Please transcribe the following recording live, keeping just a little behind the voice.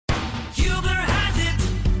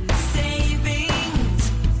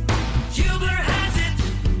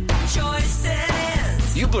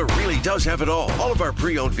does have it all. All of our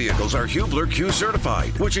pre-owned vehicles are Hubler Q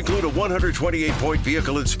certified, which include a 128-point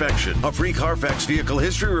vehicle inspection, a free Carfax vehicle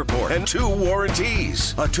history report, and 2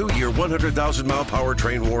 warranties. A 2-year, 100,000-mile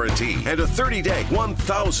powertrain warranty, and a 30-day,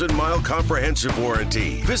 1,000-mile comprehensive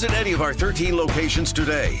warranty. Visit any of our 13 locations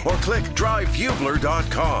today, or click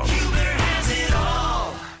drivehubler.com. Hubler has it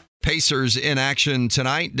all. Pacers in action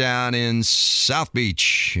tonight down in South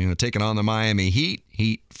Beach, taking on the Miami Heat.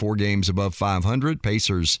 Heat 4 games above 500.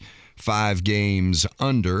 Pacers 5 games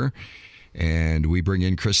under. And we bring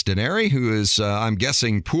in Chris Denary, who is, I'm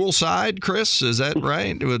guessing, poolside. Chris, is that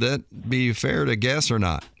right? Would that be fair to guess or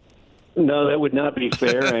not? No, that would not be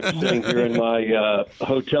fair. I'm sitting here in my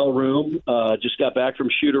hotel room. Just got back from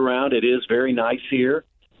shoot-around. It is very nice here.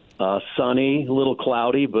 Sunny, a little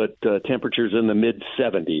cloudy, but temperatures in the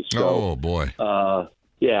mid-70s. So, oh, boy.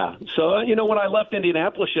 Yeah. So, when I left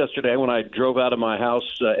Indianapolis yesterday, when I drove out of my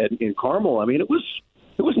house in Carmel, I mean, it was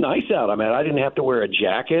nice out. I mean, I didn't have to wear a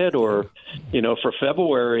jacket or, for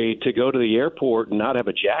February to go to the airport and not have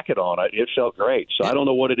a jacket on. It felt great. So I don't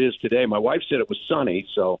know what it is today. My wife said it was sunny,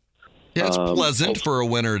 so. Yeah, it's pleasant for a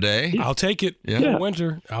winter day. I'll take it for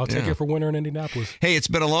winter. I'll take it for winter in Indianapolis. Hey, it's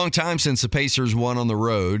been a long time since the Pacers won on the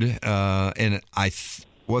road, and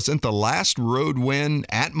wasn't the last road win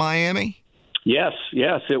at Miami? Yes.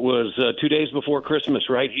 It was 2 days before Christmas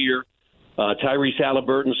right here. Tyrese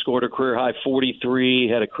Halliburton scored a career-high 43,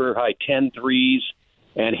 had a career-high 10 threes,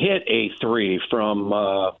 and hit a 3 from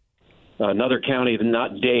another county,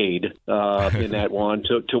 not Dade, in that one,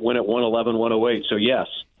 to win at 111-108. So, yes.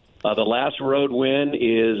 The last road win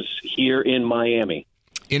is here in Miami.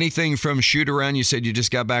 Anything from shoot-around? You said you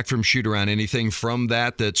just got back from shoot-around. Anything from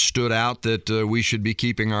that stood out that we should be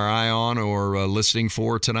keeping our eye on or listening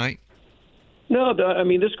for tonight? No, I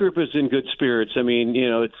mean, this group is in good spirits. I mean,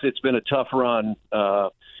 it's been a tough run.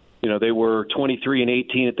 They were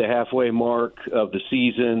 23-18 at the halfway mark of the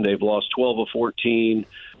season. They've lost 12 of 14.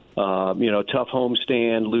 Tough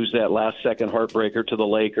homestand, lose that last-second heartbreaker to the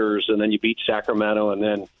Lakers, and then you beat Sacramento, and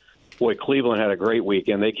then boy, Cleveland had a great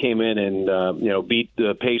weekend. They came in and beat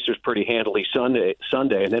the Pacers pretty handily Sunday,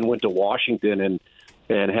 and then went to Washington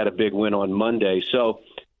and had a big win on Monday. So,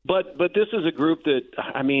 but this is a group that,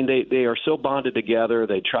 I mean, they are so bonded together.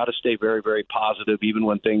 They try to stay very, very positive even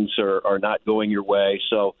when things are not going your way.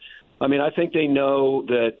 So, I mean, I think they know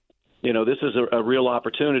that this is a real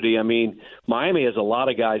opportunity. I mean, Miami has a lot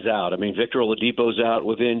of guys out. I mean, Victor Oladipo's out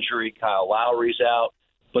with injury. Kyle Lowry's out.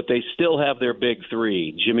 But they still have their big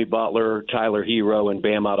 3, Jimmy Butler, Tyler Hero, and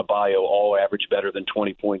Bam Adebayo, all average better than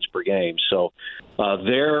 20 points per game. So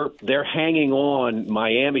they're hanging on,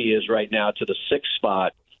 Miami is right now, to the 6th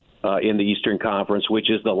spot in the Eastern Conference, which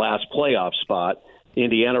is the last playoff spot.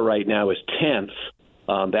 Indiana right now is 10th.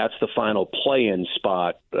 That's the final play-in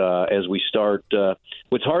spot as we start.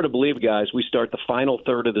 What's hard to believe, guys, we start the final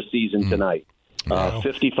third of the season tonight.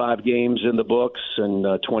 55 games in the books and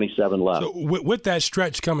 27 left. So with that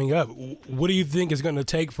stretch coming up, what do you think is going to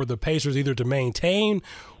take for the Pacers either to maintain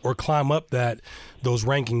or climb up those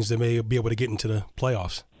rankings that may be able to get into the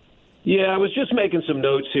playoffs? Yeah, I was just making some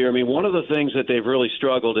notes here. I mean, one of the things that they've really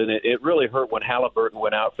struggled, and it really hurt when Halliburton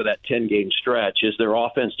went out for that 10-game stretch, is their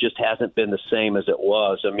offense just hasn't been the same as it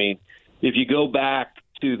was. I mean, if you go back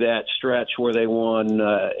to that stretch where they won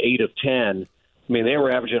 8 of 10, I mean, they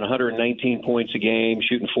were averaging 119 points a game,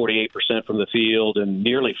 shooting 48% from the field and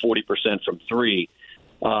nearly 40% from 3.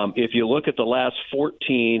 If you look at the last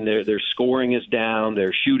 14, their scoring is down,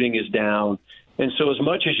 their shooting is down. And so as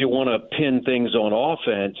much as you want to pin things on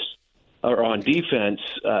offense or on defense,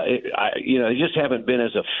 they just haven't been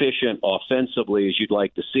as efficient offensively as you'd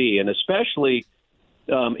like to see. And especially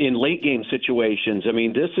in late-game situations. I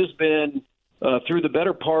mean, this has been through the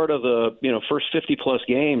better part of the first 50-plus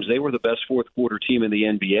games, they were the best fourth-quarter team in the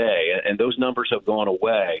NBA, and those numbers have gone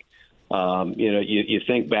away. You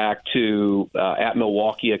think back to at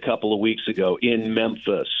Milwaukee a couple of weeks ago, in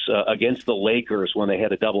Memphis, against the Lakers when they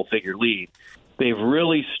had a double-figure lead. They've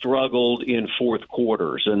really struggled in fourth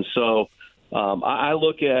quarters. And so I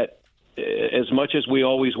look at, as much as we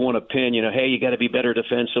always want to pin, hey, you got to be better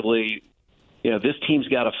defensively, this team's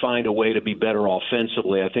got to find a way to be better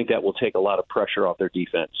offensively. I think that will take a lot of pressure off their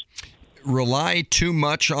defense. Rely too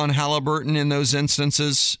much on Halliburton in those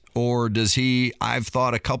instances, or does he, I've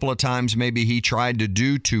thought a couple of times maybe he tried to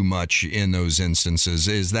do too much in those instances.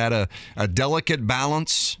 Is that a delicate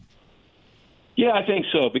balance? Yeah, I think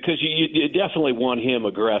so, because you definitely want him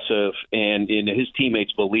aggressive, and his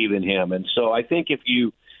teammates believe in him. And so I think if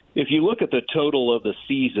you look at the total of the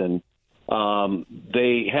season,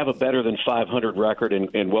 they have a better than 500 record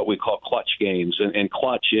in what we call clutch games, and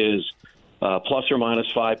clutch is plus or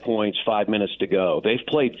minus 5 points, 5 minutes to go. They've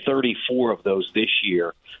played 34 of those this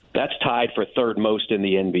year. That's tied for third most in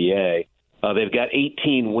the NBA. They've got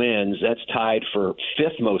 18 wins. That's tied for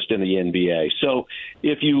fifth most in the NBA. So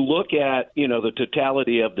if you look at, the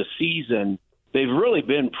totality of the season, they've really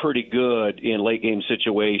been pretty good in late game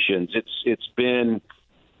situations. It's been,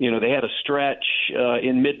 they had a stretch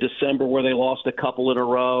in mid-December where they lost a couple in a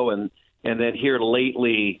row, and then here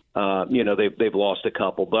lately, they've lost a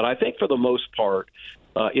couple. But I think for the most part,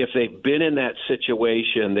 if they've been in that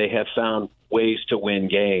situation, they have found ways to win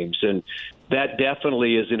games. And that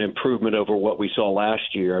definitely is an improvement over what we saw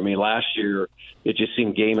last year. I mean, last year, it just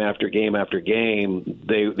seemed game after game after game,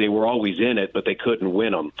 they were always in it, but they couldn't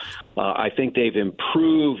win them. I think they've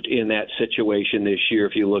improved in that situation this year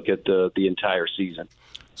if you look at the entire season.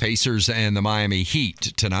 Pacers and the Miami Heat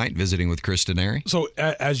tonight, visiting with Chris Denary. So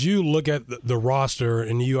as you look at the roster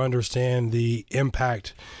and you understand the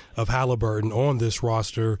impact of Halliburton on this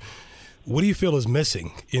roster, what do you feel is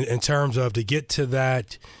missing in terms of to get to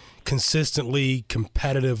that consistently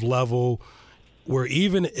competitive level where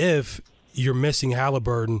even if you're missing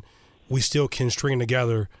Halliburton, we still can string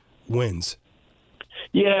together wins?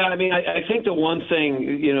 Yeah, I mean, I think the one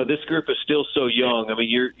thing, this group is still so young. I mean,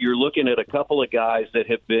 you're looking at a couple of guys that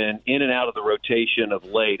have been in and out of the rotation of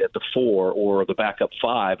late at the 4 or the backup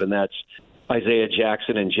 5, and that's Isaiah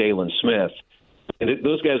Jackson and Jalen Smith. And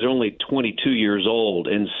those guys are only 22 years old.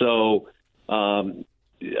 And so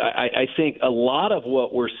I think a lot of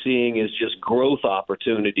what we're seeing is just growth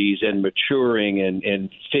opportunities and maturing and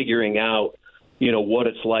figuring out, what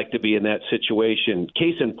it's like to be in that situation.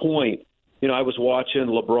 Case in point, I was watching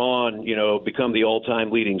LeBron, become the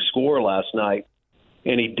all-time leading scorer last night,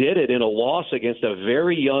 and he did it in a loss against a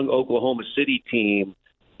very young Oklahoma City team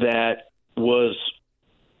that was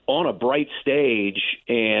on a bright stage,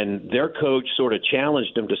 and their coach sort of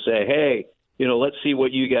challenged him to say, hey, let's see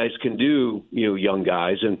what you guys can do, young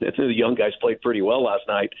guys. And the young guys played pretty well last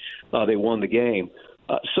night. They won the game.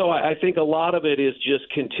 So I think a lot of it is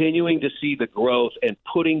just continuing to see the growth and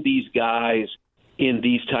putting these guys in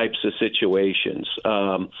these types of situations.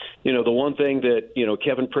 The one thing that,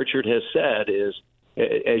 Kevin Pritchard has said is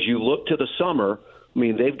as you look to the summer, I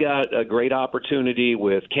mean, they've got a great opportunity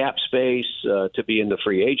with cap space to be in the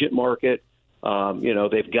free agent market.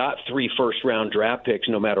 They've got 3 first-round draft picks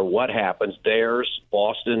no matter what happens, theirs,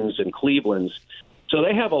 Boston's, and Cleveland's. So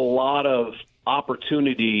they have a lot of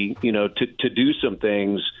opportunity, to do some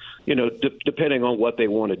things, depending on what they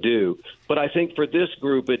want to do. But I think for this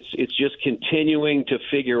group, it's just continuing to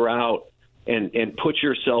figure out and put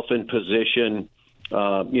yourself in position,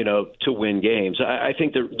 to win games. I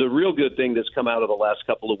think the real good thing that's come out of the last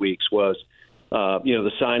couple of weeks was,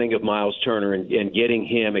 the signing of Miles Turner and getting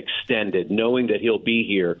him extended, knowing that he'll be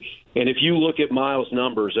here. And if you look at Miles'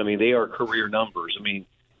 numbers, I mean, they are career numbers. I mean,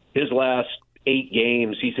 his last 8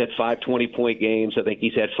 games, he's had 5 20-point games. I think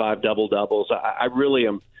he's had 5 double-doubles. I really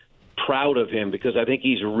am proud of him because I think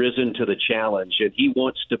he's risen to the challenge, and he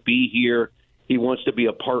wants to be here. He wants to be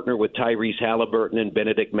a partner with Tyrese Halliburton and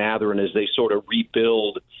Benedict Mathurin as they sort of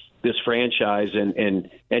rebuild this franchise and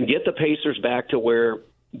get the Pacers back to where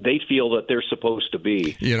they feel that they're supposed to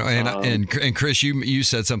be. And Chris, you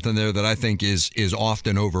said something there that I think is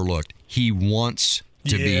often overlooked. He wants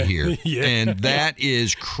to be here. Yeah. And that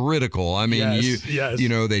is critical. I mean, yes.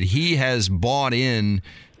 That he has bought in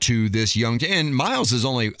to this young, and Miles is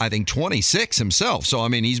only, I think, 26 himself. So, I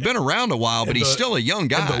mean, he's been around a while, but he's still a young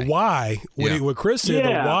guy. And the why, what Chris said, the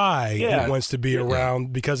why he wants to be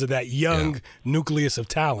around because of that young nucleus of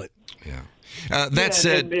talent. Yeah. That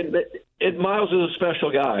said, and Miles is a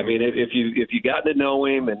special guy. I mean, if you gotten to know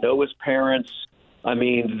him and know his parents, I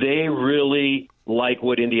mean, they really like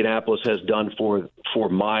what Indianapolis has done for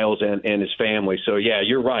Miles and his family. So, yeah,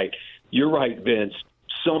 you're right. You're right, Vince.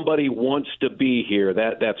 Somebody wants to be here.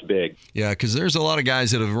 That's big. Yeah, because there's a lot of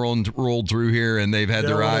guys that have rolled through here and they've had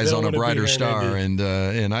their eyes on a brighter star, and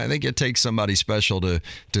I think it takes somebody special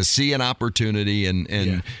to see an opportunity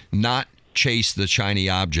and not chase the shiny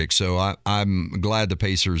object. So I'm glad the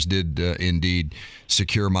Pacers did indeed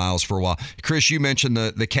secure Miles for a while. Chris, you mentioned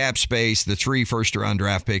the cap space, the 3 first-round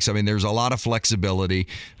draft picks. I mean, there's a lot of flexibility.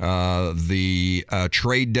 The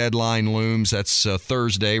trade deadline looms. That's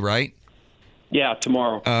Thursday, right? Yeah,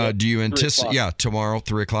 tomorrow. Do you anticipate? Yeah, tomorrow,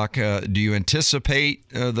 3:00. Do you anticipate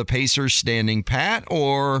the Pacers standing pat,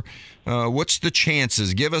 or what's the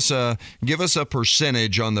chances? Give us a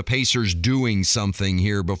percentage on the Pacers doing something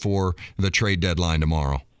here before the trade deadline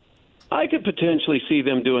tomorrow. I could potentially see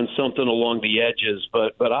them doing something along the edges,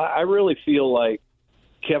 but I really feel like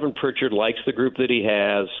Kevin Pritchard likes the group that he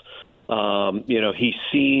has. He's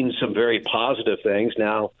seen some very positive things.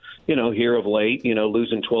 Now, here of late,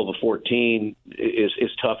 losing 12 of 14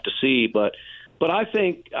 is tough to see. But I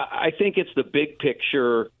think it's the big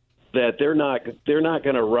picture that they're not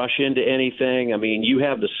going to rush into anything. I mean, you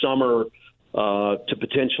have the summer to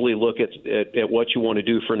potentially look at what you want to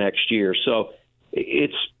do for next year. So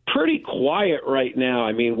it's pretty quiet right now.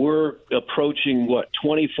 I mean, we're approaching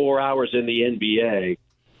 24 hours in the NBA.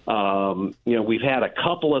 We've had a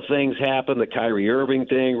couple of things happen, the Kyrie Irving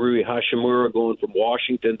thing, Rui Hachimura going from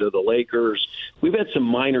Washington to the Lakers. We've had some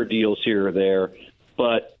minor deals here or there,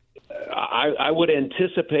 but I would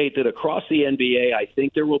anticipate that across the NBA, I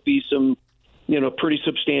think there will be some, pretty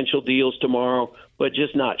substantial deals tomorrow, but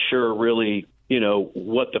just not sure really,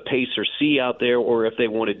 what the Pacers see out there or if they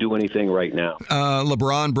want to do anything right now.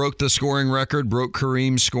 LeBron broke the scoring record, broke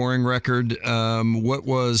Kareem's scoring record. What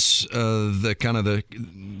was the kind of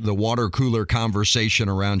the water cooler conversation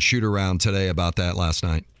around shoot-around today about that last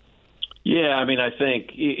night? Yeah, I mean, I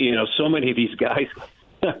think, so many of these guys,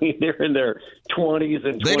 I mean, they're in their 20s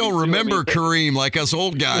and 22. They don't remember Kareem like us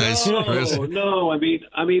old guys. No. I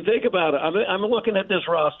mean, think about it. I'm looking at this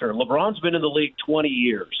roster. LeBron's been in the league 20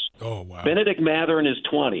 years. Oh, wow. Benedict Mathurin is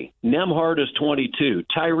 20. Nembhard is 22.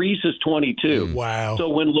 Tyrese is 22. Wow. So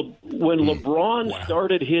when LeBron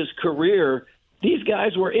started his career, these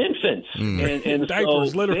guys were infants. And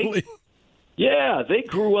diapers, so literally. They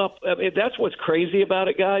grew up. I mean, that's what's crazy about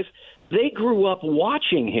it, guys. They grew up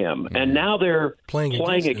watching him, and now they're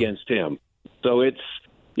playing against him. So it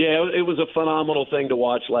was a phenomenal thing to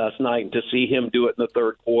watch last night and to see him do it in the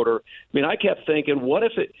third quarter. I mean, I kept thinking, what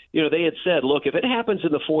if it, they had said, look, if it happens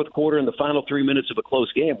in the fourth quarter in the final 3 minutes of a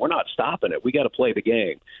close game, we're not stopping it. We got to play the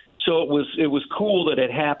game. So it was cool that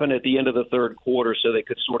it happened at the end of the third quarter so they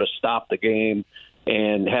could sort of stop the game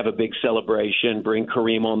and have a big celebration, bring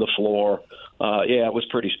Kareem on the floor. It was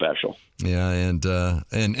pretty special. Yeah, and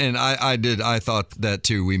I thought that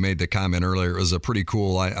too. We made the comment earlier. It was a pretty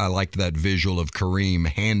cool. I liked that visual of Kareem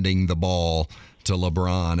handing the ball to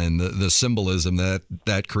LeBron and the symbolism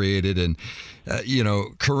that created. And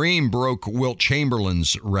Kareem broke Wilt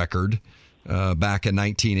Chamberlain's record. Back in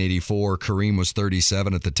 1984, Kareem was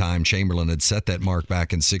 37 at the time. Chamberlain had set that mark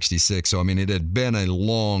back in 66. So, I mean, it had been a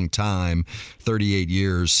long time, 38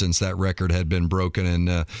 years since that record had been broken,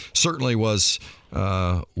 and certainly was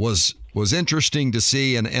interesting to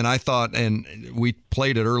see. And I thought, and we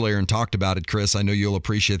played it earlier and talked about it, Chris, I know you'll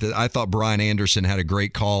appreciate that. I thought Brian Anderson had a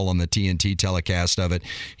great call on the TNT telecast of it.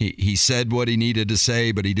 He said what he needed to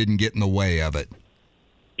say, but he didn't get in the way of it.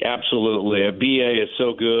 Absolutely. BA is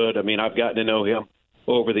so good. I mean, I've gotten to know him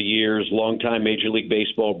over the years, longtime Major League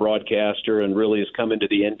Baseball broadcaster, and really has come into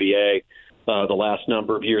the NBA the last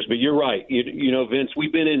number of years. But you're right. Vince,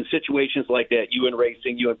 we've been in situations like that, you in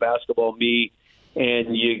racing, you in basketball, me,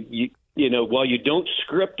 and you while you don't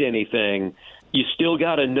script anything, you still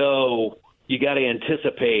got to know, you got to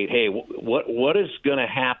anticipate, hey, what is going to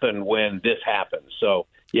happen when this happens? So,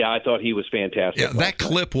 yeah, I thought he was fantastic. Yeah, that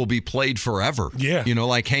clip will be played forever. Yeah.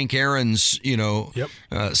 Like Hank Aaron's,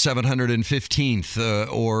 715th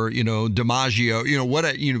or,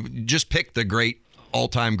 DiMaggio, just pick the great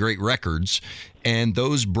all-time great records, and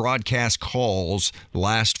those broadcast calls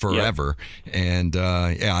last forever. Yep. And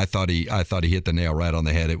I thought he hit the nail right on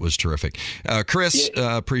the head. It was terrific. Chris,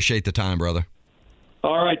 appreciate the time, brother.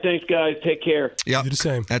 All right, thanks, guys. Take care. Yeah, do the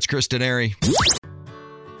same. That's Chris Denary.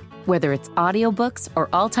 Whether it's audiobooks or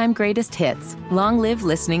all-time greatest hits, long live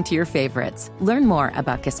listening to your favorites. Learn more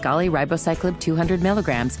about Kisqali Ribociclib 200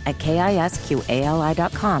 milligrams at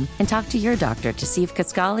KISQALI.com and talk to your doctor to see if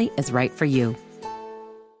Kisqali is right for you.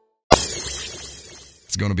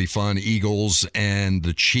 It's going to be fun. Eagles and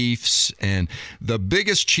the Chiefs. And the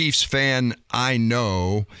biggest Chiefs fan I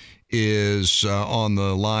know is on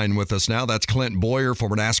the line with us now. That's Clint Boyer,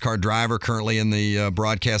 former NASCAR driver, currently in the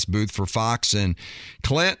broadcast booth for Fox. And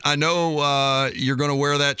Clint, I know you're going to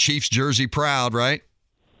wear that Chiefs jersey proud, right?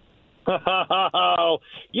 The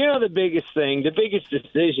biggest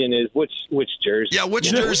decision is which jersey. Yeah, which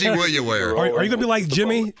jersey will you wear? Are you going to be like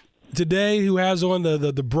Jimmy today, who has on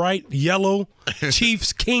the bright yellow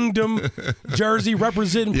Chiefs Kingdom jersey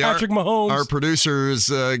representing Patrick Mahomes? Our producer's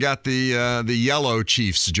got the yellow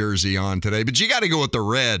Chiefs jersey on today, but you got to go with the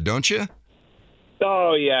red, don't you?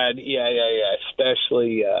 Oh yeah.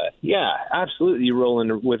 Especially, absolutely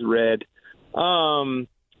rolling with red.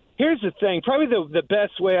 Here's the thing: probably the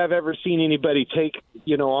best way I've ever seen anybody take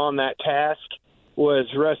on that task was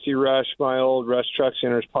Rusty Rush, my old Rush Truck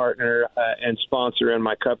Center's partner and sponsor in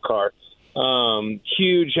my Cup car.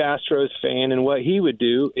 Huge Astros fan, and what he would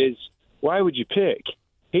do is, why would you pick?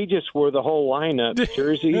 he just wore the whole lineup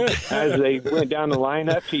jersey. As they went down the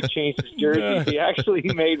lineup, he changed his jersey. He actually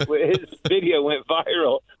made his video went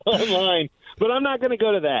viral online. But I'm not going to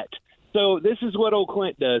go to that. So this is what old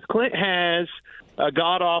Clint does. Clint has a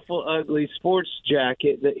god-awful, ugly sports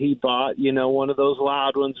jacket that he bought, one of those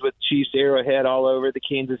loud ones with Chiefs arrowhead all over the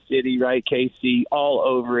Kansas City, right, KC, all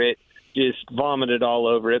over it. Just vomited all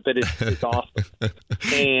over it, but it's awesome.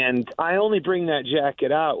 And I only bring that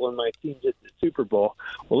jacket out when my team's at the Super Bowl.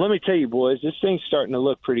 Well, let me tell you, boys, this thing's starting to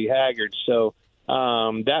look pretty haggard. So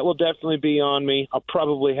that will definitely be on me. I'll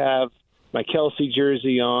probably have my Kelsey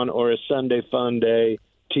jersey on or a Sunday Fun Day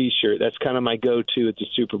T-shirt. That's kind of my go-to at the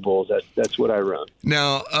Super Bowls. That's what I run.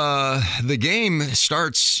 Now, the game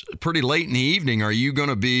starts pretty late in the evening. Are you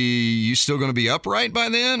still going to be upright by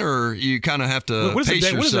then, or you kind of have to pace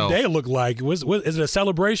yourself? What does the day look like? Is it a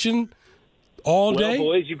celebration all day?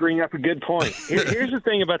 Well, boys, you bring up a good point. Here's the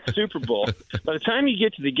thing about the Super Bowl. By the time you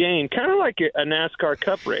get to the game, kind of like a NASCAR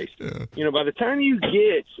Cup race, by the time you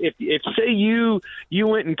get, if say you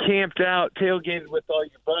went and camped out, tailgated with all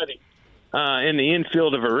your buddies, in the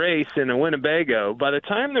infield of a race in a Winnebago, by the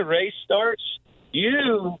time the race starts,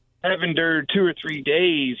 you have endured 2 or 3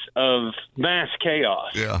 days of mass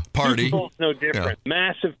chaos. Yeah, party. Super Bowl's no different. Yeah.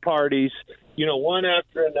 Massive parties, one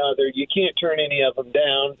after another. You can't turn any of them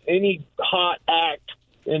down. Any hot act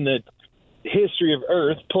in the history of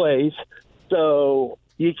Earth plays, so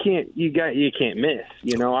you can't miss.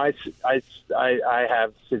 I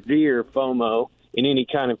have severe FOMO in any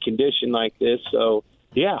kind of condition like this, so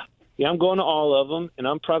yeah, I'm going to all of them, and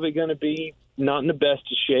I'm probably going to be not in the best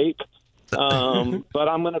of shape, but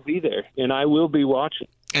I'm going to be there, and I will be watching.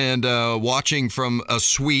 And watching from a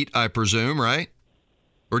suite, I presume, right?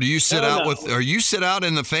 Or do you sit out with? Or you sit out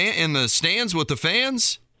in the stands with the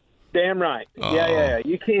fans? Damn right. Yeah.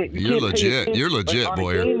 You can't. You're legit. You're legit,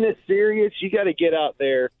 Boyer. On a game this serious, you got to get out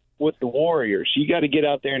there with the Warriors. You got to get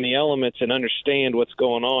out there in the elements and understand what's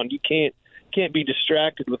going on. You can't be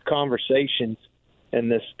distracted with conversations and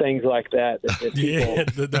this things like that.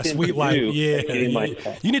 The sweet life. Yeah.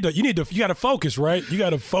 You got to focus, right? You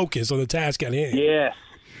got to focus on the task at hand. Yeah.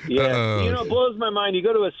 It blows my mind. You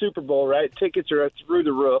go to a Super Bowl, right? Tickets are through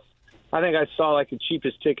the roof. I think I saw like the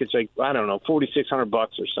cheapest tickets, like I don't know, $4,600 or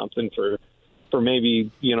something for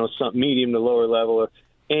maybe some medium to lower level,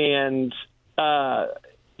 and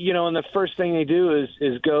and the first thing they do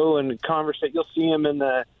is go and conversate. You'll see them in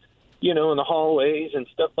the in the hallways and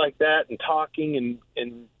stuff like that, and talking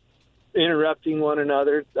and interrupting one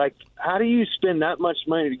another. Like, how do you spend that much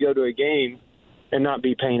money to go to a game and not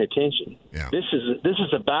be paying attention? Yeah. This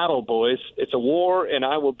is a battle, boys. It's a war, and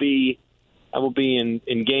I will be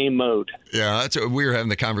in game mode. Yeah, we were having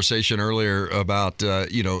the conversation earlier about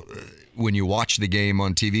when you watch the game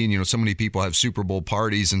on TV, and so many people have Super Bowl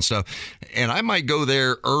parties and stuff, and I might go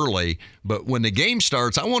there early, but when the game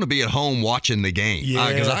starts, I want to be at home watching the game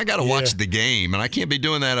because I got to watch the game, and I can't be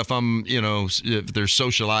doing that if I'm if there's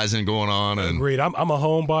socializing going on. And agreed. I'm a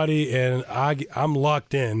homebody, and I'm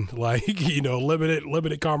locked in, like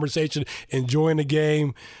limited conversation, enjoying the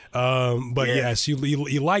game. But yes,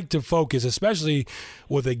 you like to focus, especially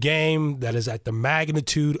with a game that is at the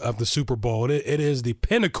magnitude of the Super Bowl. It is the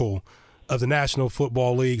pinnacle of the National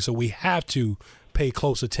Football League, so we have to pay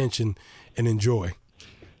close attention and enjoy.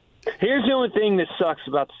 Here's the only thing that sucks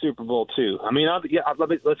about the Super Bowl too. I mean,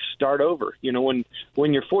 let's start over.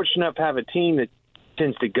 When you're fortunate enough to have a team that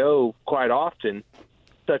tends to go quite often,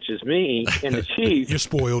 such as me and the Chiefs, you're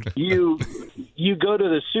spoiled. You go to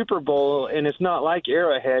the Super Bowl, and it's not like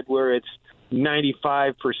Arrowhead where it's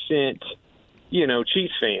 95%,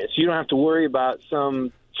 Chiefs fans. You don't have to worry about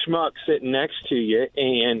some schmuck sitting next to you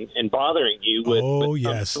and bothering you with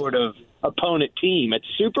some sort of opponent team. At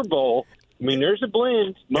Super Bowl, I mean, there's a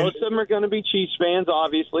blend. Most of them are going to be Chiefs fans,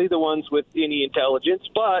 obviously, the ones with any intelligence,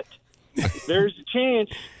 but there's a chance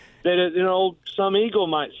that some Eagle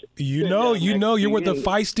might. You're with the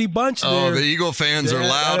feisty bunch there. Oh, the Eagle fans are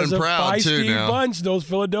loud and proud too now. Feisty bunch, those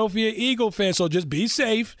Philadelphia Eagle fans. So just be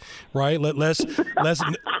safe, right? Let's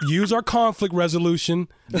use our conflict resolution.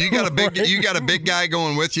 You got a big guy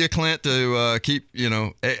going with you, Clint, to keep.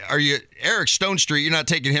 Are you Eric Stone Street? You're not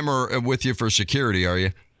taking him with you for security, are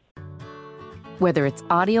you? Whether it's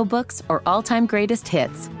audiobooks or all-time greatest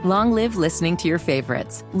hits, long live listening to your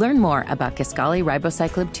favorites. Learn more about Kisqali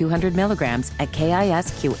Ribociclib 200 milligrams at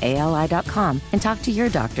KISQALI.com and talk to your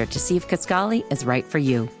doctor to see if Kisqali is right for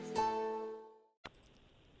you.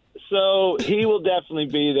 So he will definitely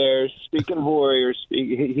be there. Speaking of Warriors,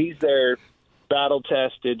 he's there,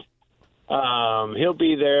 battle-tested. He'll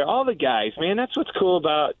be there. All the guys, man, that's what's cool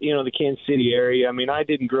about, the Kansas City area. I mean, I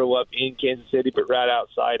didn't grow up in Kansas City, but right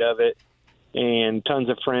outside of it. and tons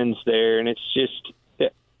of friends there. And it's just,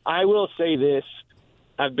 I will say this,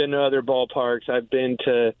 I've been to other ballparks. I've been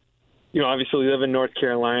to, obviously live in North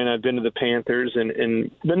Carolina. I've been to the Panthers,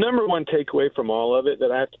 and the number one takeaway from all of it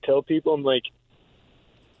that I have to tell people, I'm like,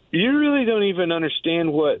 you really don't even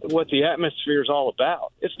understand what the atmosphere is all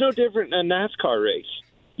about. It's no different than a NASCAR race.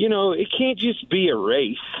 It can't just be a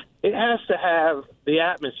race. It has to have the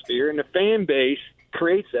atmosphere, and the fan base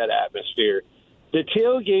creates that atmosphere. The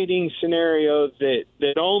tailgating scenario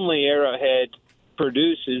that only Arrowhead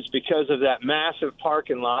produces because of that massive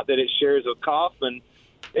parking lot that it shares with Kaufman,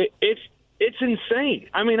 it's insane.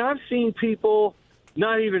 I mean, I've seen people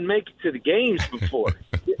not even make it to the games before.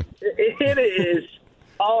 It is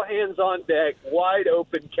all hands on deck, wide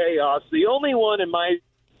open chaos. The only one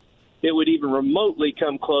that would even remotely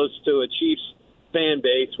come close to a Chiefs fan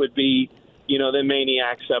base would be, the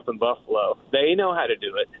Maniacs up in Buffalo. They know how to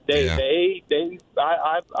do it.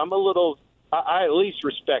 I at least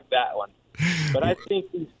respect that one. But I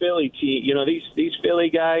think these Philly team, these Philly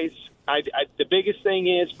guys, the biggest thing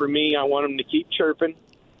is for me, I want them to keep chirping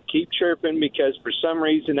because for some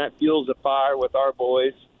reason that fuels a fire with our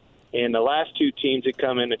boys. And the last two teams that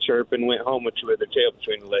come in to chirp and went home with their tail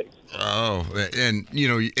between the legs. Oh, and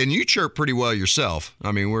you chirp pretty well yourself.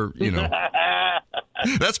 I mean,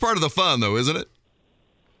 that's part of the fun, though, isn't it?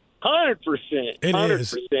 100%.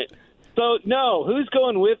 100%. So, no, who's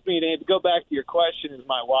going with me to go back to your question is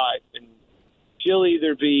my wife. And she'll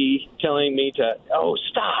either be telling me to,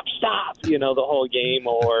 stop, the whole game,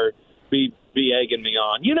 or be egging me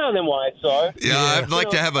on. You know them wives are. Yeah, I'd like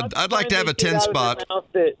to have a 10 spot.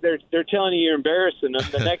 They're telling you you're embarrassing them.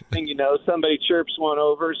 The next thing you know, somebody chirps one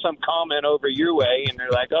over, some comment over your way, and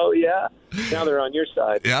they're like, "Oh yeah," now they're on your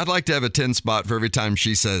side. Yeah, I'd like to have a 10 spot for every time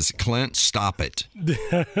she says, "Clint, stop it."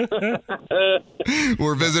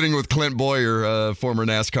 We're visiting with Clint Boyer, former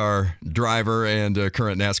NASCAR driver and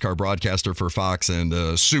current NASCAR broadcaster for Fox,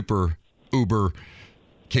 and super uber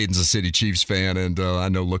Kansas City Chiefs fan, and I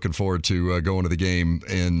know looking forward to going to the game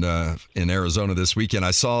in Arizona this weekend.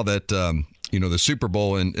 I saw that the Super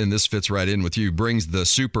Bowl, and this fits right in with you, brings the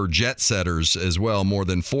super jet setters as well. More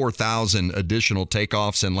than 4,000 additional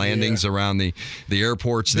takeoffs and landings around the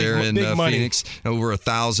airports there in Phoenix. Over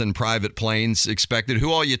 1,000 private planes expected.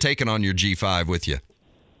 Who all you taking on your G5 with you?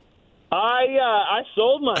 I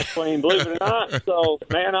sold my plane, believe it or not. So,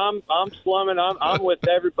 man, I'm slumming. I'm with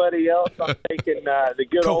everybody else. I'm taking the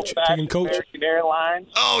good old-fashioned American Airlines.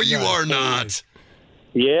 Oh, you are not.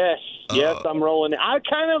 Yes, I'm rolling. I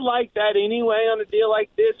kind of like that anyway on a deal like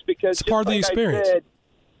this because it's part of the experience.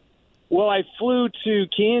 I flew to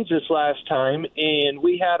Kansas last time, and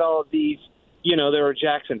we had all these. There were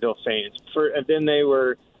Jacksonville fans. And then they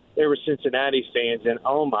were Cincinnati fans, and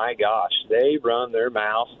oh my gosh, they run their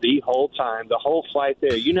mouth the whole time, the whole flight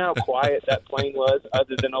there. You know how quiet that plane was,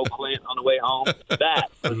 other than old Clint on the way home? That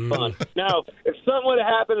was fun. Now, if something would have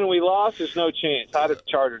happened and we lost, there's no chance. I'd have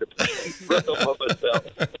chartered a plane for myself.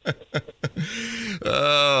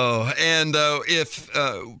 Oh, and if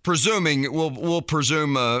presuming, we'll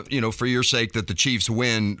presume, for your sake that the Chiefs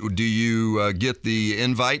win, do you get the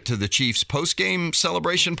invite to the Chiefs post-game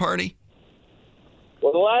celebration party?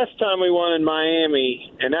 Well, the last time we won in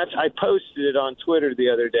Miami, and I posted it on Twitter the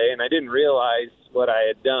other day, and I didn't realize what I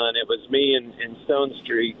had done. It was me and Stone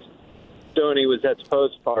Street. Stoney was at the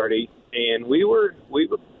post party, and we were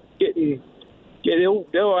getting the old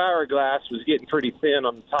hourglass was getting pretty thin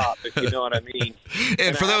on the top, if you know what I mean.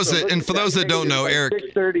 And for those that don't know, Eric,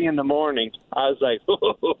 6:30 in the morning, I was like,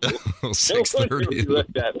 oh, 6:30. No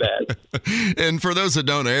looked that bad. And for those that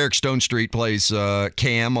don't know, Eric Stone Street plays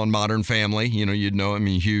Cam on Modern Family. You'd know him.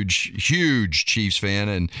 Huge Chiefs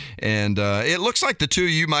fan, and it looks like the two of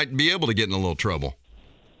you might be able to get in a little trouble.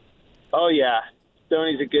 Oh yeah,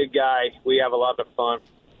 Stoney's a good guy. We have a lot of fun.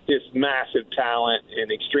 Just massive talent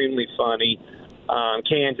and extremely funny.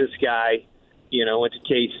 Kansas guy, went to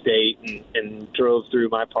K-State and drove through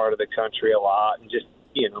my part of the country a lot, and just,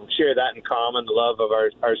 share that in common, the love of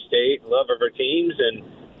our state, love of our teams,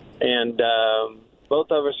 and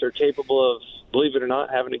both of us are capable of, believe it or not,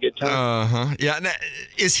 having a good time. Yeah. Now,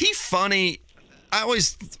 is he funny? I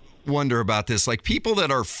always wonder about this, like people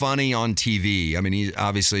that are funny on TV. I mean, he's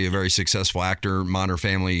obviously a very successful actor, Modern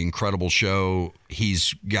Family, incredible show.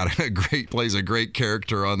 He's got plays a great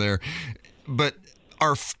character on there. But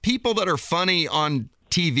are people that are funny on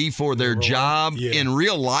TV for their job in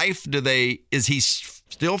real life, is he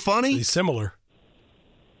still funny? He's similar.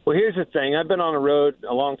 Well, here's the thing. I've been on the road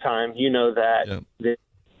a long time. You know that. Yep.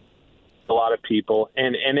 A lot of people.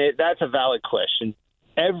 And that's a valid question.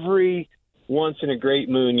 Every once in a great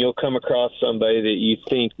moon, you'll come across somebody that you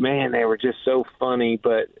think, man, they were just so funny,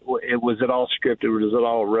 but was it all scripted? Was it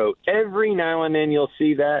all wrote? Every now and then you'll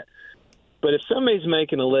see that. But if somebody's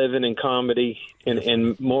making a living in comedy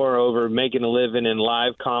and moreover making a living in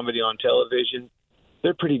live comedy on television,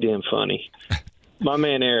 they're pretty damn funny. My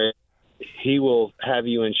man Eric, he will have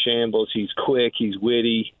you in shambles. He's quick, he's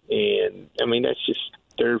witty, and I mean that's just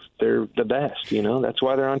they're the best, you know. That's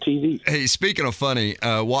why they're on TV. Hey, speaking of funny,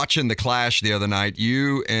 watching The Clash the other night,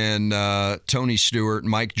 you and Tony Stewart,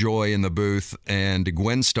 Mike Joy in the booth, and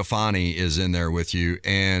Gwen Stefani is in there with you.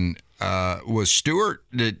 And was Stewart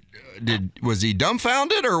was he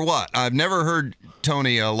dumbfounded or what? I've never heard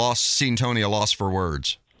seen Tony a loss for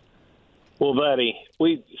words. Well, buddy,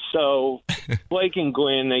 Blake and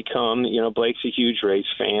Gwen, they come. You know, Blake's a huge race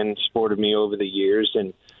fan, supported me over the years,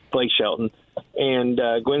 and Blake Shelton. And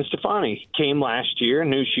Gwen Stefani came last year,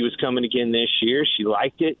 knew she was coming again this year. She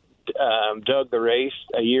liked it, dug the race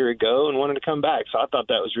a year ago, and wanted to come back. So I thought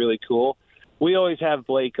that was really cool. We always have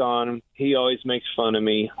Blake on. He always makes fun of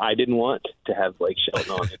me. I didn't want to have Blake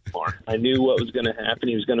Shelton on anymore. I knew what was going to happen.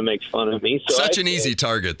 He was going to make fun of me. So Such an easy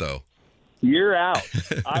target, though. You're out.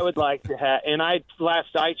 I would like to have, and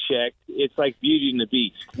last I checked, it's like Beauty and the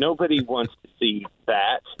Beast. Nobody wants to see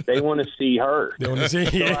that. They want to see her. They want to see.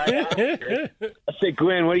 So I said,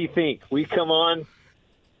 Gwen, what do you think? We come on?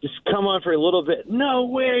 Just come on for a little bit. No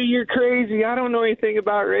way, you're crazy. I don't know anything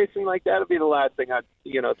about racing like that. That'll be the last thing I,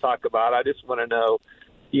 talk about. I just want to know,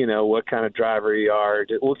 what kind of driver you are.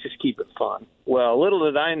 We'll just keep it fun. Well, little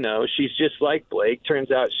did I know, she's just like Blake. Turns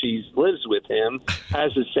out she lives with him,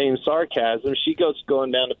 has the same sarcasm. She goes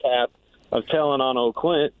going down the path of telling on old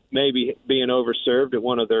Clint, maybe being overserved at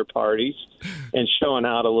one of their parties and showing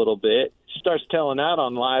out a little bit. She starts telling out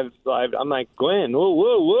on live. I'm like, Gwen,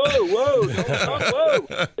 whoa.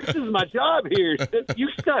 This is my job here.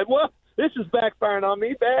 This is backfiring on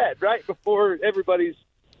me bad right before everybody's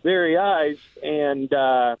very eyes. And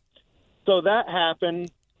so that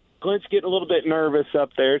happened. Clint's getting a little bit nervous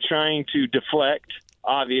up there, trying to deflect,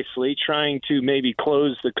 obviously, trying to maybe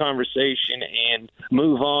close the conversation and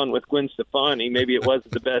move on with Gwen Stefani. Maybe it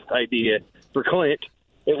wasn't the best idea for Clint.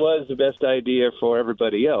 It was the best idea for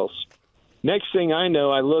everybody else. Next thing I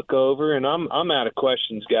know, I look over, and I'm out of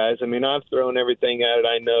questions, guys. I mean, I've thrown everything at it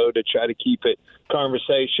I know to try to keep it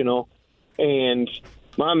conversational. And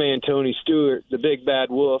my man Tony Stewart, the big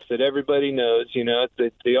bad wolf that everybody knows,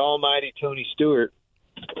 the almighty Tony Stewart,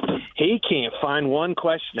 he can't find one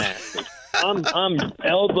question to ask me. I'm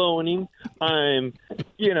elbowing him. I'm,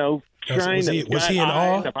 trying to. Was he in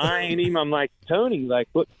awe? I'm eyeing him. I'm like, Tony, like,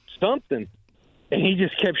 what, something? And he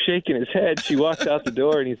just kept shaking his head. She walked out the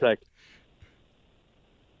door, and he's like,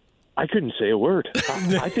 I couldn't say a word.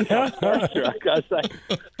 I think I was starstruck. I was like,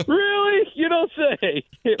 really? You don't say.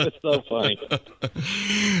 It was so funny.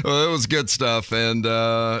 Well, it was good stuff, and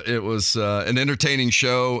it was an entertaining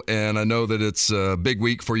show, and I know that it's a big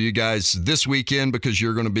week for you guys this weekend because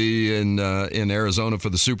you're going to be in Arizona for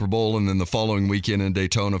the Super Bowl and then the following weekend in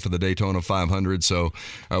Daytona for the Daytona 500. So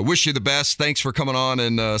wish you the best. Thanks for coming on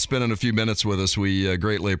and spending a few minutes with us. We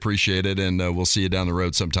greatly appreciate it, and we'll see you down the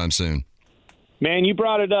road sometime soon. Man, you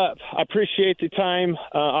brought it up. I appreciate the time.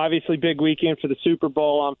 Obviously, big weekend for the Super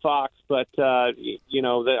Bowl on Fox, but, our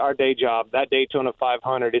day job, that Daytona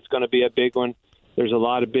 500, it's going to be a big one. There's a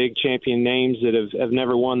lot of big champion names that have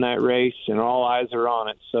never won that race, and all eyes are on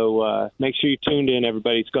it. So make sure you tuned in,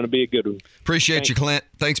 everybody. It's going to be a good one. Appreciate you, Clint.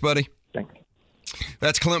 Thanks, buddy. Thanks.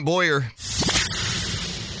 That's Clint Boyer.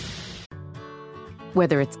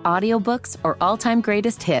 Whether it's audiobooks or all-time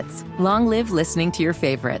greatest hits, long live listening to your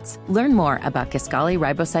favorites. Learn more about Kisqali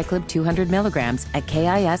Ribociclib 200 milligrams at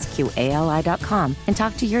KISQALI.com and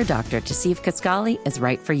talk to your doctor to see if Kisqali is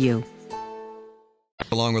right for you.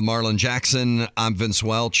 Along with Marlon Jackson, I'm Vince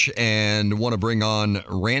Welch, and want to bring on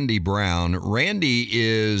Randy Brown. Randy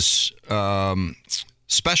is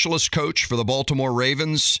specialist coach for the Baltimore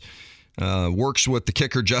Ravens. Works with the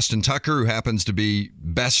kicker Justin Tucker, who happens to be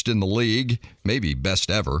best in the league, maybe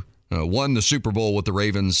best ever. Won the Super Bowl with the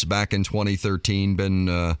Ravens back in 2013.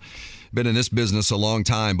 Been in this business a long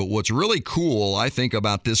time. But what's really cool, I think,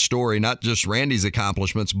 about this story, not just Randy's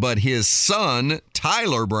accomplishments, but his son,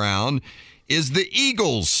 Tyler Brown, is the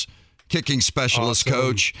Eagles kicking specialist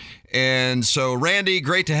coach. And so, Randy,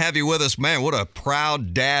 great to have you with us. Man, what a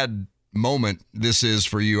proud dad moment this is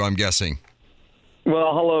for you, I'm guessing.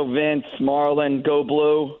 Well, hello, Vince, Marlon, go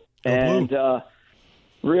Blue. And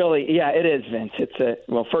Really? Yeah, it is, Vince.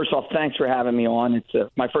 Well, first off, thanks for having me on.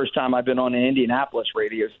 It's my first time I've been on an Indianapolis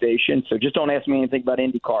radio station, so just don't ask me anything about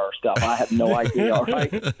IndyCar stuff. I have no idea, all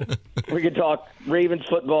right? We could talk Ravens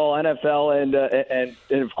football, NFL,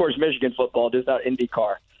 and of course, Michigan football, just not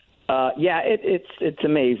IndyCar. It's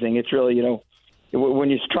amazing. It's really,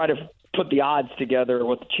 when you try to put the odds together,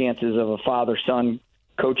 what the chances of a father-son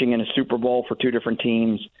coaching in a Super Bowl for two different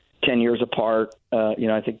teams, 10 years apart,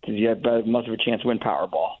 I think you have much of a chance to win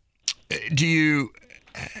Powerball.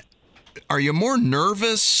 Are you more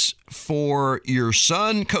nervous for your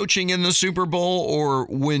son coaching in the Super Bowl or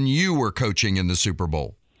when you were coaching in the Super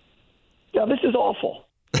Bowl? Yeah, this is awful.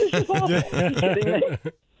 This is awful. Are you kidding me?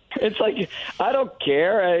 It's like, I don't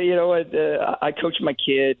care. I coached my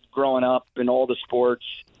kid growing up in all the sports.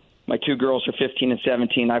 My two girls are 15 and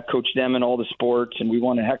 17. I've coached them in all the sports, and we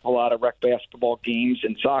won a heck of a lot of rec basketball games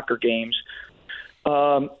and soccer games.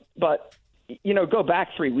 But, go back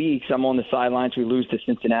 3 weeks. I'm on the sidelines. We lose to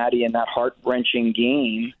Cincinnati in that heart-wrenching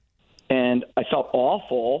game, and I felt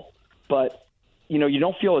awful. But, you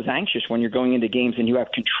don't feel as anxious when you're going into games and you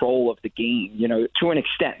have control of the game, to an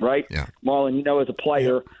extent, right? Yeah. Marlon, as a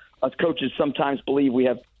player, us coaches sometimes believe we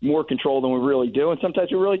have more control than we really do, and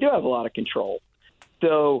sometimes we really do have a lot of control.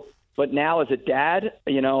 So, but now as a dad,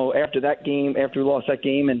 after that game, after we lost that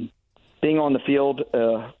game and being on the field,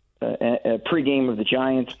 a pregame of the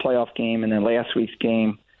Giants playoff game and then last week's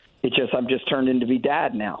game, I'm just turned into be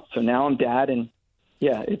dad now. So now I'm dad, and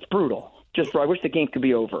yeah, it's brutal. I wish the game could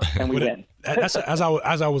be over and we win. As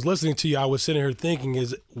I was listening to you, I was sitting here thinking,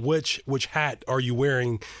 is which hat are you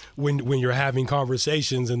wearing when you're having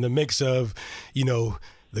conversations in the mix of,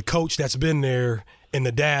 the coach that's been there and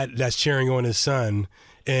the dad that's cheering on his son,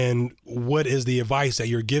 and what is the advice that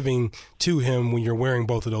you're giving to him when you're wearing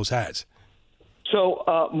both of those hats? So,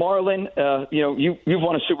 Marlon, you've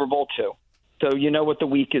won a Super Bowl too, so you know what the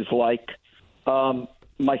week is like.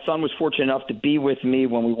 My son was fortunate enough to be with me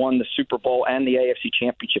when we won the Super Bowl and the AFC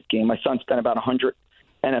Championship game. My son spent about 100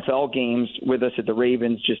 NFL games with us at the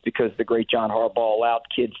Ravens just because the great John Harbaugh allowed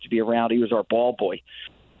kids to be around. He was our ball boy.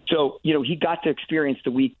 So, he got to experience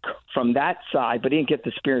the week from that side, but he didn't get the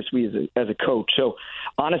experience we as a coach. So,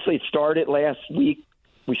 honestly, it started last week.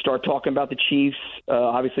 We started talking about the Chiefs.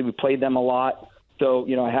 Obviously, we played them a lot. So,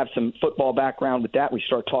 I have some football background with that. We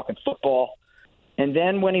started talking football. And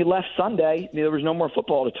then when he left Sunday, there was no more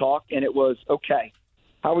football to talk, and it was, okay,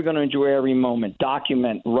 how are we going to enjoy every moment?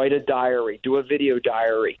 Document, write a diary, do a video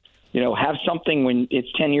diary. Have something when it's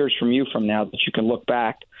 10 years from now that you can look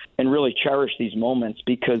back and really cherish these moments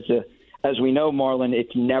because, as we know, Marlon,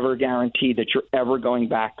 it's never guaranteed that you're ever going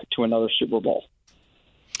back to another Super Bowl.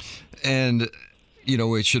 And,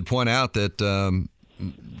 we should point out that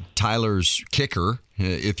Tyler's kicker,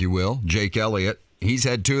 if you will, Jake Elliott, he's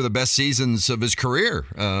had two of the best seasons of his career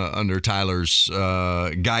under Tyler's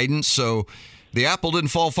guidance. So the apple didn't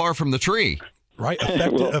fall far from the tree. Right.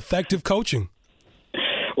 Effective coaching.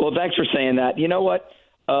 Well, thanks for saying that. You know what,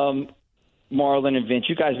 Marlon and Vince,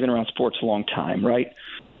 you guys have been around sports a long time, right?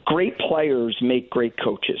 Great players make great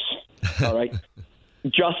coaches. All right.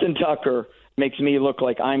 Justin Tucker makes me look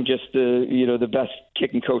like I'm just the best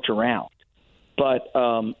kicking coach around. But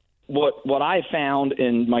what I found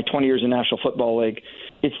in my 20 years in National Football League,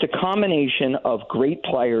 it's the combination of great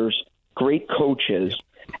players, great coaches,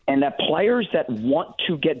 and that players that want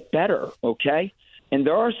to get better, okay? And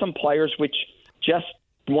there are some players which just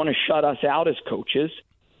want to shut us out as coaches,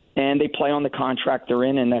 and they play on the contract they're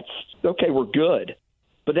in, and that's, okay, we're good.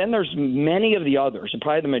 But then there's many of the others, and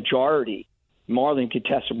probably the majority, Marlon could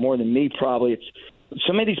test it more than me probably, it's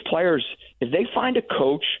some of these players, if they find a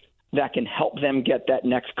coach that can help them get that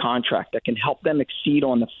next contract, that can help them exceed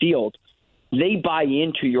on the field, they buy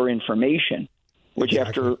into your information, which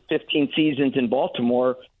after 15 seasons in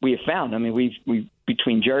Baltimore, we have found. I mean, we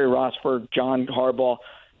between Jerry Rossberg, John Harbaugh,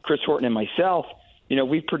 Chris Horton, and myself,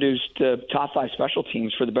 we've produced top 5 special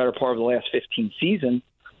teams for the better part of the last 15 seasons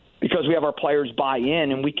because we have our players buy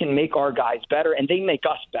in and we can make our guys better and they make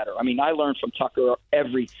us better. I mean, I learn from Tucker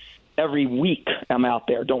every week I'm out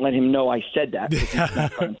there. Don't let him know I said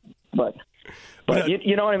that. But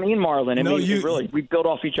you know what I mean, Marlon? I mean, really, we build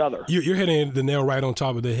off each other. You're hitting the nail right on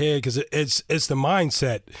top of the head because it's the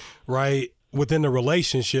mindset, right, within the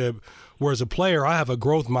relationship. Whereas a player, I have a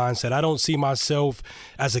growth mindset. I don't see myself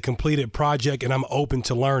as a completed project, and I'm open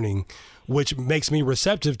to learning, which makes me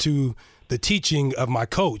receptive to the teaching of my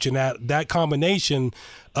coach. And that combination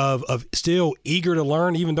of still eager to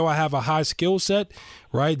learn, even though I have a high skill set,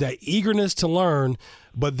 right, that eagerness to learn,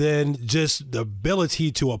 but then just the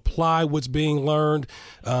ability to apply what's being learned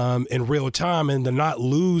in real time and to not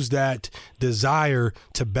lose that desire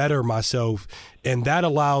to better myself. And that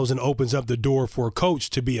allows and opens up the door for a coach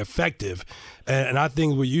to be effective. And I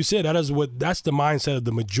think what you said, that's the mindset of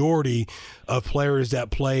the majority of players that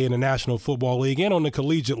play in the National Football League and on the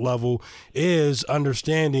collegiate level, is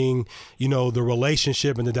understanding, the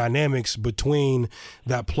relationship and the dynamics between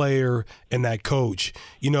that player and that coach,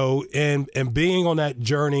 and being on that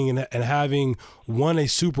journey and having won a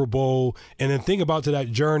Super Bowl, and then think about to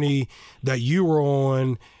that journey that you were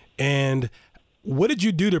on, and what did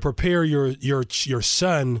you do to prepare your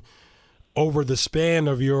son over the span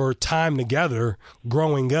of your time together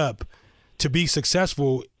growing up to be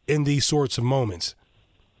successful in these sorts of moments?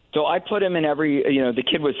 So I put him in every, I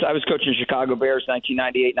was coaching Chicago Bears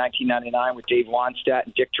 1998, 1999 with Dave Wannstedt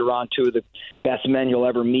and Dick Duran, two of the best men you'll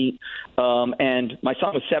ever meet. And my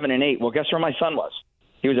son was 7 and 8. Well, guess where my son was?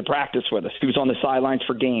 He was at practice with us. He was on the sidelines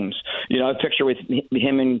for games. A picture with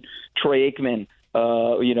him and Troy Aikman,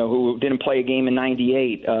 who didn't play a game in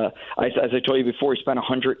 98. As I told you before, he spent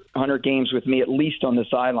 100 games with me at least on the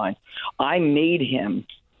sideline. I made him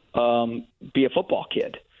be a football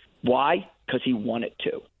kid. Why? Because he wanted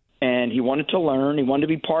to. And he wanted to learn. He wanted to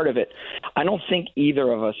be part of it. I don't think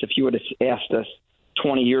either of us, if you would have asked us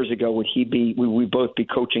 20 years ago, would we both be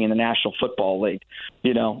coaching in the National Football League?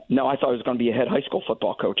 No, I thought I was going to be a head high school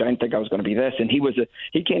football coach. I didn't think I was going to be this. And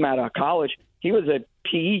he came out of college. He was a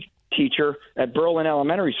PE teacher at Berlin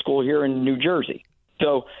Elementary School here in New Jersey.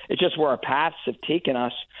 So it's just where our paths have taken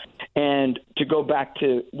us. And to go back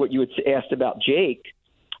to what you had asked about Jake,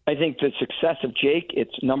 I think the success of Jake,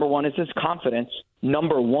 it's number one is his confidence.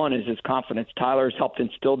 Tyler has helped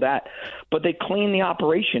instill that. But they clean the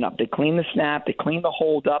operation up. They clean the snap. They clean the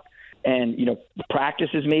hold up. And, practice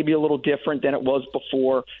is maybe a little different than it was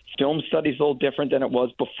before. Film study is a little different than it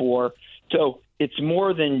was before. So it's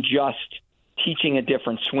more than just teaching a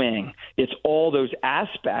different swing. It's all those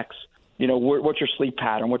aspects. What's your sleep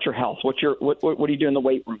pattern? What's your health? What do you do in the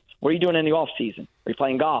weight room? What are you doing in the off season? Are you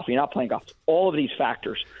playing golf? Are you not playing golf? All of these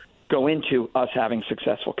factors go into us having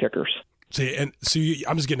successful kickers. See,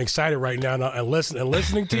 I'm just getting excited right now and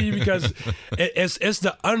listening to you because it's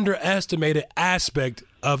the underestimated aspect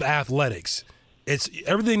of athletics. It's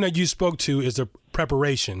everything that you spoke to is the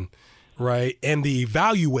preparation, right, and the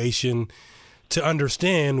evaluation to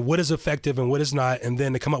understand what is effective and what is not, and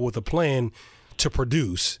then to come up with a plan to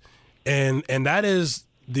produce. And that is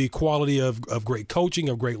the quality of great coaching,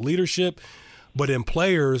 of great leadership, but in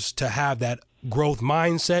players to have that growth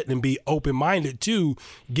mindset and be open-minded to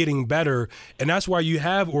getting better. And that's why you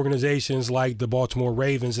have organizations like the Baltimore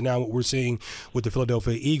Ravens and now what we're seeing with the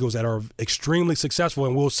Philadelphia Eagles that are extremely successful.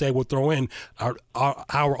 And we'll throw in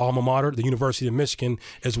our alma mater, the University of Michigan,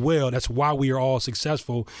 as well. That's why we are all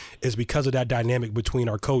successful, is because of that dynamic between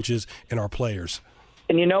our coaches and our players.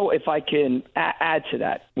 And, if I can add to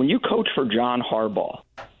that, when you coach for John Harbaugh,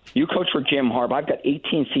 you coach for Jim Harbaugh. I've got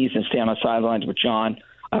 18 seasons staying on the sidelines with John.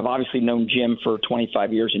 I've obviously known Jim for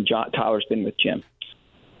 25 years, and Tyler's been with Jim.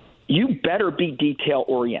 You better be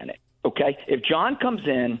detail-oriented, okay? If John comes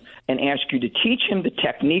in and asks you to teach him the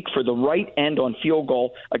technique for the right end on field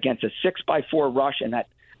goal against a 6x4 rush and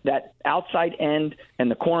that outside end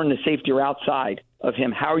and the corner and the safety are outside of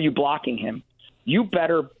him, how are you blocking him? You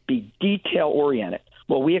better be detail-oriented.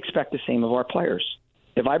 Well, we expect the same of our players.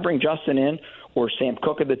 If I bring Justin in or Sam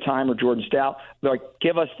Cook at the time or Jordan Stout, they're like,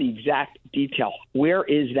 give us the exact detail. Where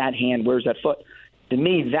is that hand? Where's that foot? To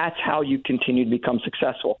me, that's how you continue to become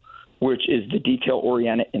successful, which is the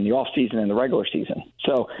detail-oriented in the offseason and the regular season.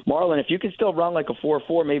 So, Marlon, if you can still run like a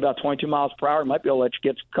 4.4, maybe about 22 miles per hour, it might be able to let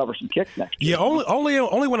you cover some kicks next year. Yeah,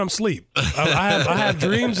 only when I'm asleep. I have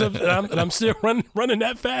dreams of, and I'm still running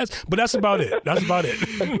that fast, but that's about it.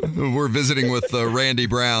 We're visiting with Randy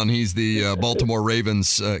Brown. He's the Baltimore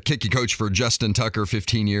Ravens kicking coach for Justin Tucker,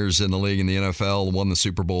 15 years in the league in the NFL, won the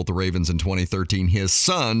Super Bowl with the Ravens in 2013. His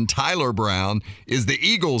son, Tyler Brown, is the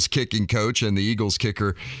Eagles kicking coach and the Eagles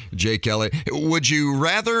kicker, Jake Elliott. Would you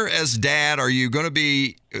rather, as dad, are you going to be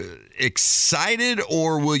excited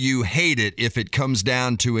or will you hate it if it comes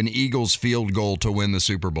down to an Eagles field goal to win the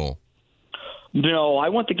Super Bowl? No, I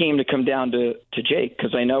want the game to come down to Jake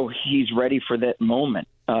because I know he's ready for that moment.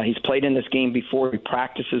 He's played in this game before. He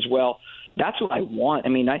practices well. That's what I want. I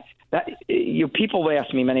mean, people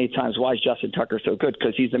ask me many times, why is Justin Tucker so good?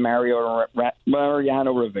 Because he's the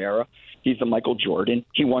Mariano Rivera. He's the Michael Jordan.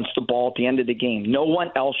 He wants the ball at the end of the game. No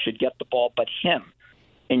one else should get the ball but him.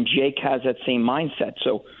 And Jake has that same mindset.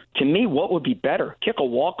 So to me, what would be better? Kick a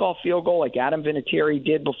walk-off field goal like Adam Vinatieri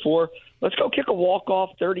did before. Let's go kick a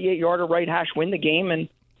walk-off 38-yarder right hash, win the game, and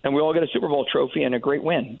and we all get a Super Bowl trophy and a great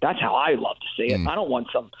win. That's how I love to see it. I don't want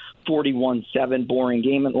some 41-7 boring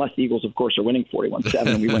game, unless the Eagles, of course, are winning 41-7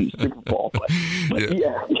 and we win the Super Bowl. But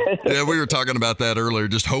yeah. Yeah, we were talking about that earlier,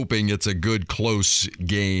 just hoping it's a good, close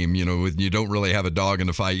game. You know, you don't really have a dog in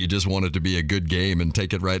the fight. You just want it to be a good game and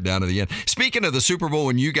take it right down to the end. Speaking of the Super Bowl,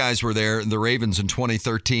 when you guys were there, the Ravens in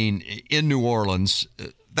 2013 in New Orleans,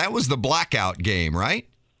 that was the blackout game, right?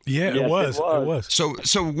 Yeah, Yes, it was.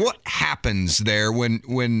 So what happens there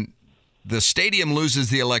when the stadium loses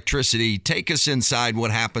the electricity? Take us inside what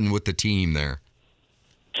happened with the team there.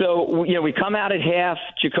 So, we come out at half.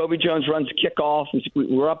 Jacoby Jones runs a kickoff.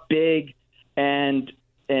 We're up big, and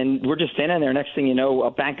we're just standing there. Next thing you know,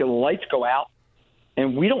 a bank of the lights go out,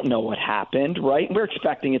 and we don't know what happened, right? We're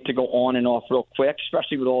expecting it to go on and off real quick,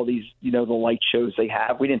 especially with all these, the light shows they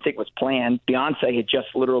have. We didn't think it was planned. Beyonce had just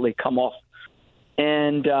literally come off.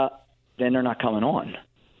 And then they're not coming on.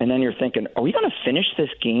 And then you're thinking, are we going to finish this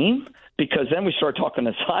game? Because then we start talking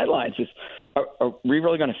the sidelines. Are we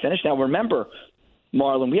really going to finish? Now, remember,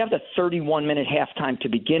 Marlon, we have the 31-minute halftime to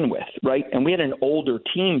begin with, right? And we had an older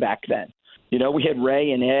team back then. We had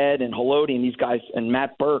Ray and Ed and Haloti and these guys and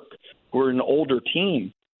Matt Burke who were an older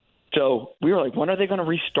team. So we were like, when are they going to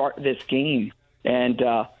restart this game? And,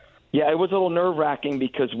 it was a little nerve-wracking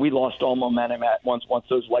because we lost all momentum at once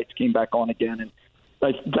those lights came back on again. And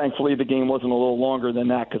thankfully, the game wasn't a little longer than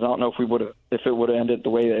that because I don't know if it would have ended the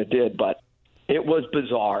way that it did, but it was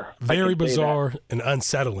bizarre. Very bizarre and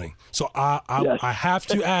unsettling. So I have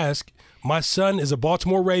to ask. My son is a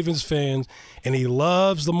Baltimore Ravens fan, and he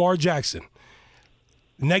loves Lamar Jackson.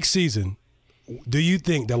 Next season, do you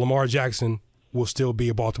think that Lamar Jackson will still be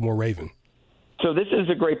a Baltimore Raven? So this is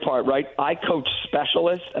a great part, right? I coach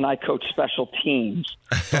specialists and I coach special teams.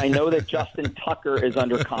 So I know that Justin Tucker is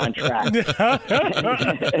under contract. and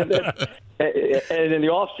in the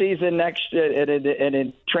off season and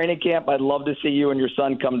in training camp, I'd love to see you and your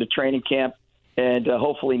son come to training camp and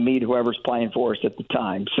hopefully meet whoever's playing for us at the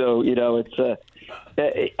time. So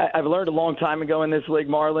I've learned a long time ago in this league,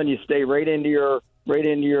 Marlon. You stay right into your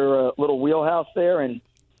little wheelhouse there, and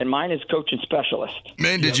mine is coaching specialist.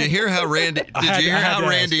 Man, did you hear how Randy?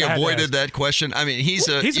 Randy avoided that question? I mean, he used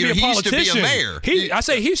to be a mayor. I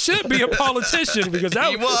say he should be a politician because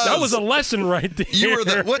that was a lesson right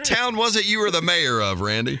there. What town was it you were the mayor of,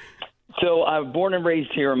 Randy? So I was born and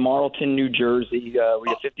raised here in Marlton, New Jersey. We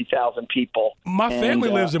have 50,000 people. My family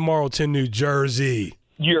lives in Marlton, New Jersey.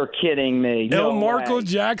 You're kidding me. No Marco way.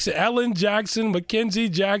 Jackson, Ellen Jackson, Mackenzie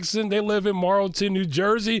Jackson, they live in Marlton, New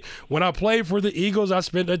Jersey. When I played for the Eagles, I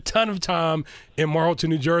spent a ton of time in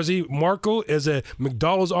Marlton, New Jersey. Marco is a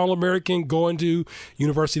McDonald's All-American going to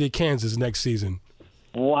University of Kansas next season.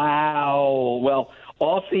 Wow. Well,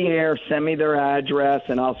 off the air, send me their address,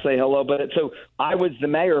 and I'll say hello. But so I was the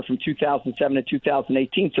mayor from 2007 to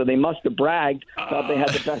 2018, so they must have bragged about they had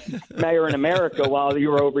the best mayor in America while you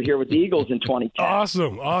were over here with the Eagles in 2010.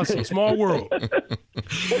 Awesome. Small world.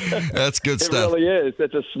 That's good stuff. It really is.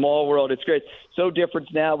 It's a small world. It's great. So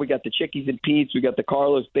different now. We got the Chickies and Pete's. We got the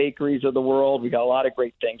Carlos Bakeries of the world. We got a lot of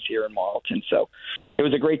great things here in Marlton. So it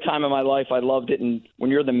was a great time of my life. I loved it. And when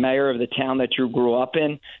you're the mayor of the town that you grew up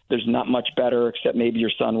in, there's not much better except maybe your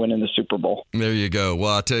son winning the Super Bowl. There you go.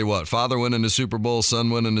 Well, I'll tell you what, father winning the Super Bowl, son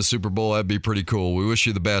winning the Super Bowl, that'd be pretty cool. We wish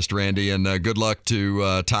you the best, Randy, and good luck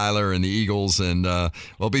to Tyler and the Eagles. And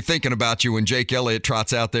we'll be thinking about you when Jake Elliott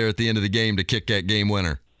trots out there at the end of the game to kick that game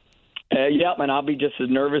winner. Yep, and I'll be just as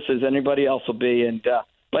nervous as anybody else will be. And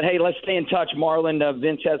but, hey, let's stay in touch. Marlon,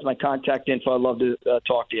 Vince has my contact info. I'd love to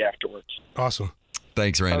talk to you afterwards. Awesome.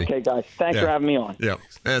 Thanks, Randy. Okay, guys. Thanks for having me on. Yeah,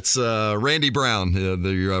 that's Randy Brown,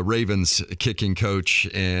 the Ravens kicking coach,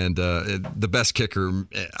 and the best kicker.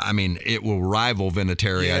 I mean, it will rival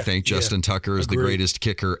Vinatieri, I think. Justin Tucker is the greatest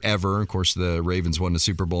kicker ever. Of course, the Ravens won the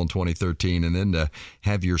Super Bowl in 2013, and then to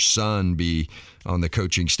have your son be on the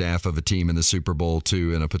coaching staff of a team in the Super Bowl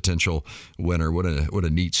too, and a potential winner. What a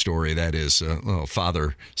neat story that is.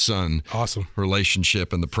 Father-son awesome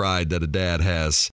relationship and the pride that a dad has.